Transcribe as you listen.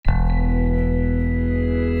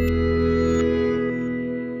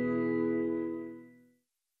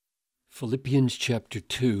Philippians chapter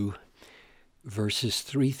 2, verses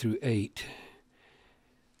 3 through 8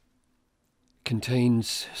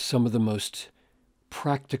 contains some of the most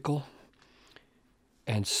practical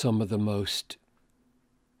and some of the most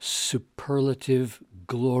superlative,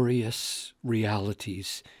 glorious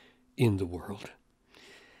realities in the world.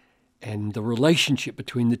 And the relationship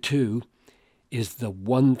between the two is the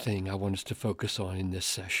one thing I want us to focus on in this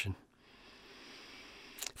session.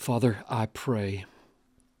 Father, I pray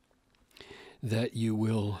that you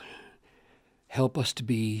will help us to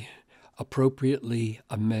be appropriately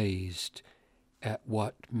amazed at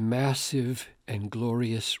what massive and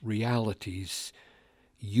glorious realities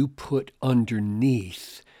you put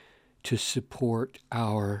underneath to support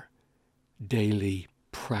our daily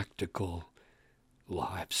practical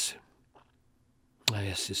lives. I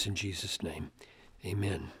ask this in Jesus' name.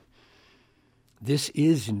 Amen. This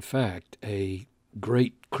is, in fact, a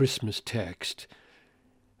great Christmas text,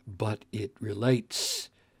 but it relates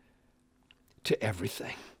to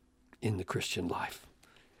everything in the Christian life.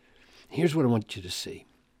 Here's what I want you to see.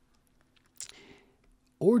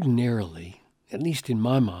 Ordinarily, at least in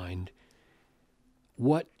my mind,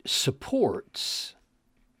 what supports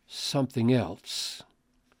something else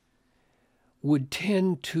would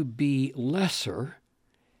tend to be lesser,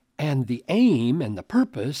 and the aim and the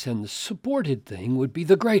purpose and the supported thing would be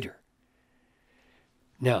the greater.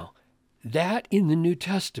 Now, that in the New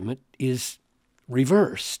Testament is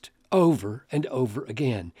reversed over and over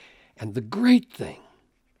again. And the great thing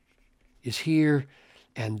is here,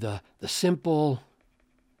 and the simple,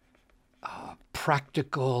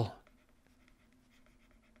 practical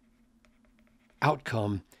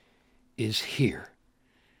outcome is here.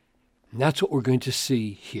 And that's what we're going to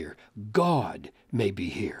see here. God may be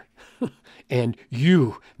here, and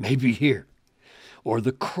you may be here. Or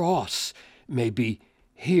the cross may be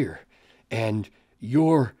here, and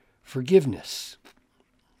your forgiveness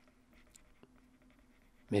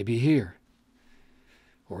may be here.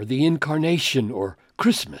 Or the incarnation or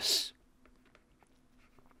Christmas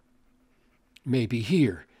may be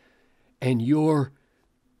here, and your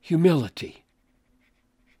humility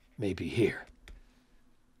may be here.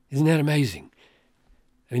 Isn't that amazing?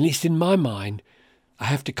 At least in my mind, I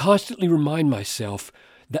have to constantly remind myself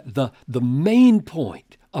that the main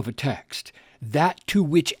point of a text, that to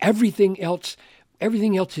which everything else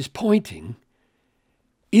is pointing,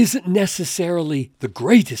 isn't necessarily the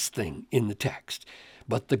greatest thing in the text.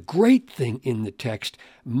 But the great thing in the text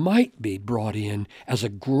might be brought in as a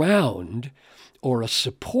ground or a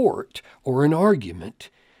support or an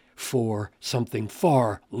argument for something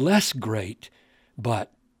far less great,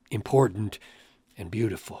 but important and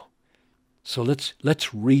beautiful. So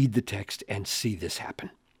let's read the text and see this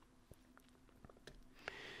happen.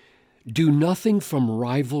 Do nothing from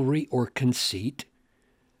rivalry or conceit,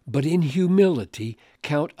 but in humility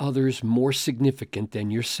count others more significant than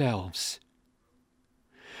yourselves.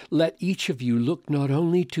 Let each of you look not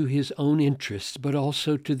only to his own interests, but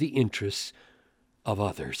also to the interests of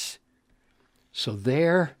others. So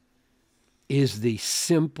there is the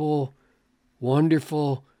simple,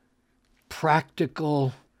 wonderful,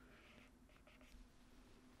 practical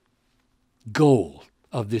goal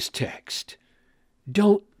of this text.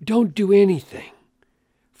 Don't do anything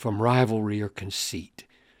from rivalry or conceit.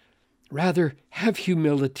 Rather, have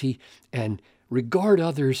humility and regard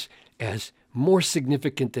others as more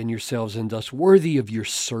significant than yourselves and thus worthy of your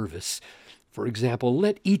service. For example,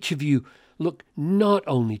 let each of you look not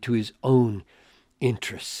only to his own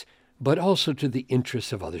interests, but also to the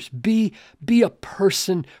interests of others. Be a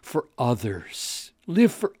person for others.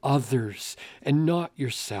 Live for others and not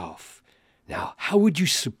yourself. Now, how would you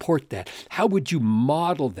support that? How would you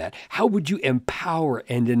model that? How would you empower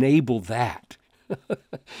and enable that?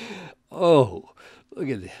 Oh, look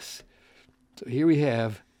at this. So here we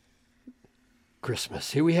have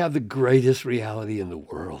Christmas. Here we have the greatest reality in the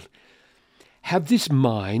world. Have this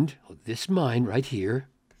mind right here,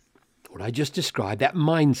 what I just described, that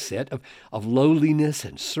mindset of lowliness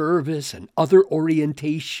and service and other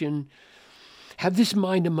orientation. Have this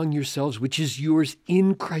mind among yourselves, which is yours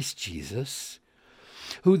in Christ Jesus,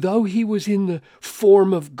 who, though he was in the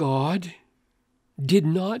form of God, did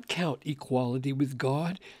not count equality with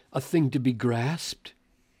God a thing to be grasped,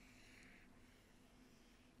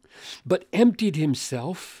 but emptied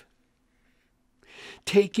himself,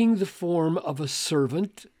 taking the form of a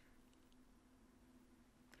servant.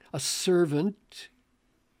 A servant,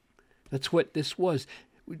 that's what this was.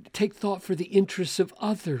 Take thought for the interests of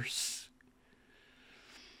others.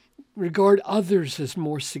 Regard others as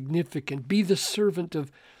more significant. Be the servant of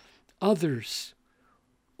others.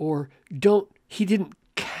 Or he didn't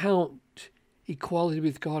count equality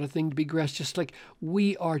with God a thing to be grasped, just like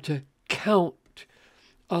we are to count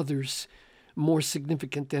others more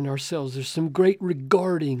significant than ourselves. There's some great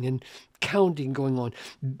regarding and counting going on.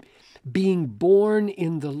 Being born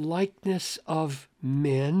in the likeness of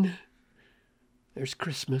men. There's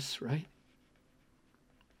Christmas, right?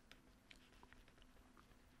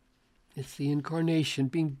 It's the incarnation,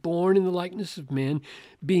 being born in the likeness of men,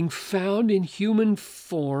 being found in human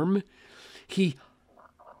form. He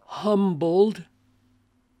humbled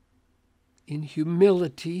in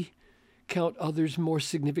humility. Count others more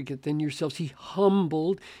significant than yourselves. He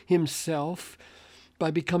humbled himself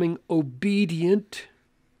by becoming obedient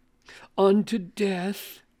unto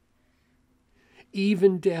death,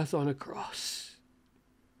 even death on a cross.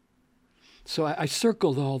 So I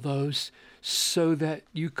circled all those so that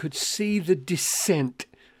you could see the descent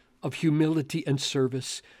of humility and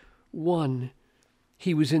service. 1,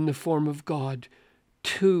 he was in the form of God.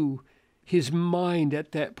 2, his mind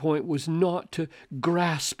at that point was not to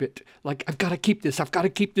grasp it. Like, I've got to keep this. I've got to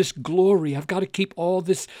keep this glory. I've got to keep all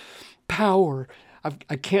this power.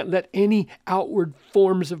 I can't let any outward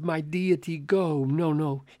forms of my deity go.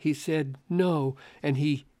 No. He said no. And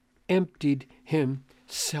he emptied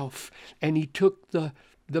himself. And he took the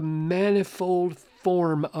manifold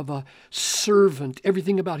form of a servant.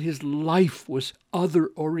 Everything about his life was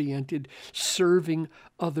other-oriented, serving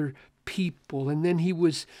other people. And then he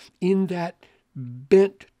was in that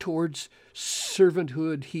bent towards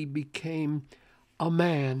servanthood. He became a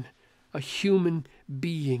man, a human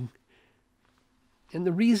being. And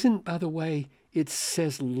the reason, by the way, it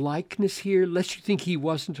says likeness here, lest you think he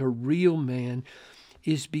wasn't a real man,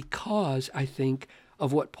 is because, I think,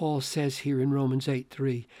 of what Paul says here in Romans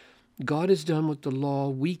 8:3. God has done what the law,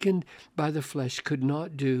 weakened by the flesh, could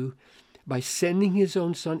not do by sending his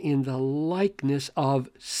own Son in the likeness of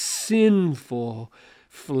sinful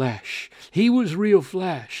flesh. He was real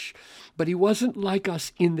flesh, but he wasn't like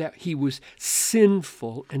us in that he was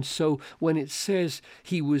sinful. And so when it says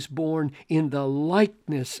he was born in the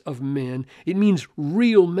likeness of men, it means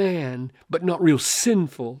real man, but not real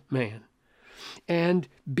sinful man. And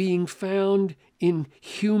being found in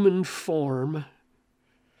human form,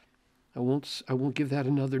 I won't give that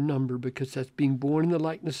another number because that's being born in the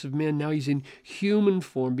likeness of men. Now he's in human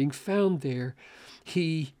form, being found there.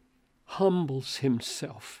 He humbles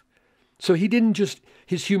himself. So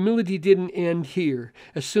his humility didn't end here.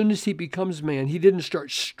 As soon as he becomes man, he didn't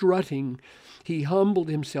start strutting. He humbled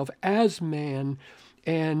himself as man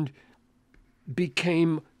and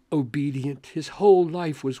became obedient. His whole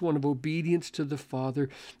life was one of obedience to the Father,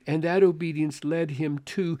 and that obedience led him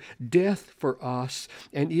to death for us,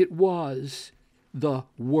 and it was the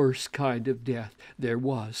worst kind of death there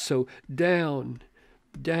was. So down,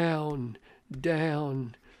 down,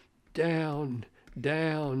 down, down,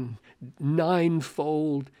 down,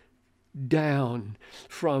 ninefold down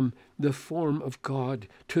from the form of God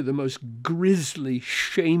to the most grisly,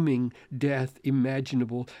 shaming death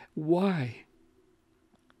imaginable. Why?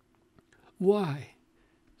 Why?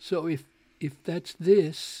 So if that's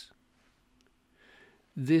this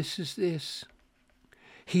is this.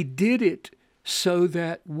 He did it so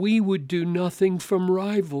that we would do nothing from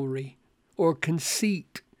rivalry or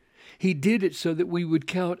conceit. He did it so that we would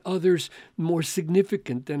count others more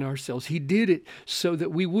significant than ourselves. He did it so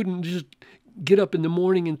that we wouldn't just get up in the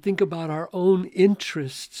morning and think about our own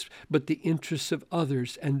interests, but the interests of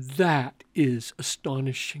others. And that is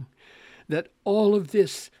astonishing. That all of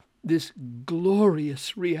this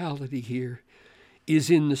glorious reality here is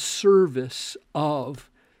in the service of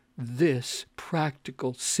this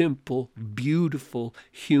practical, simple, beautiful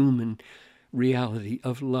human reality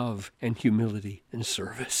of love and humility and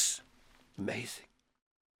service. Amazing.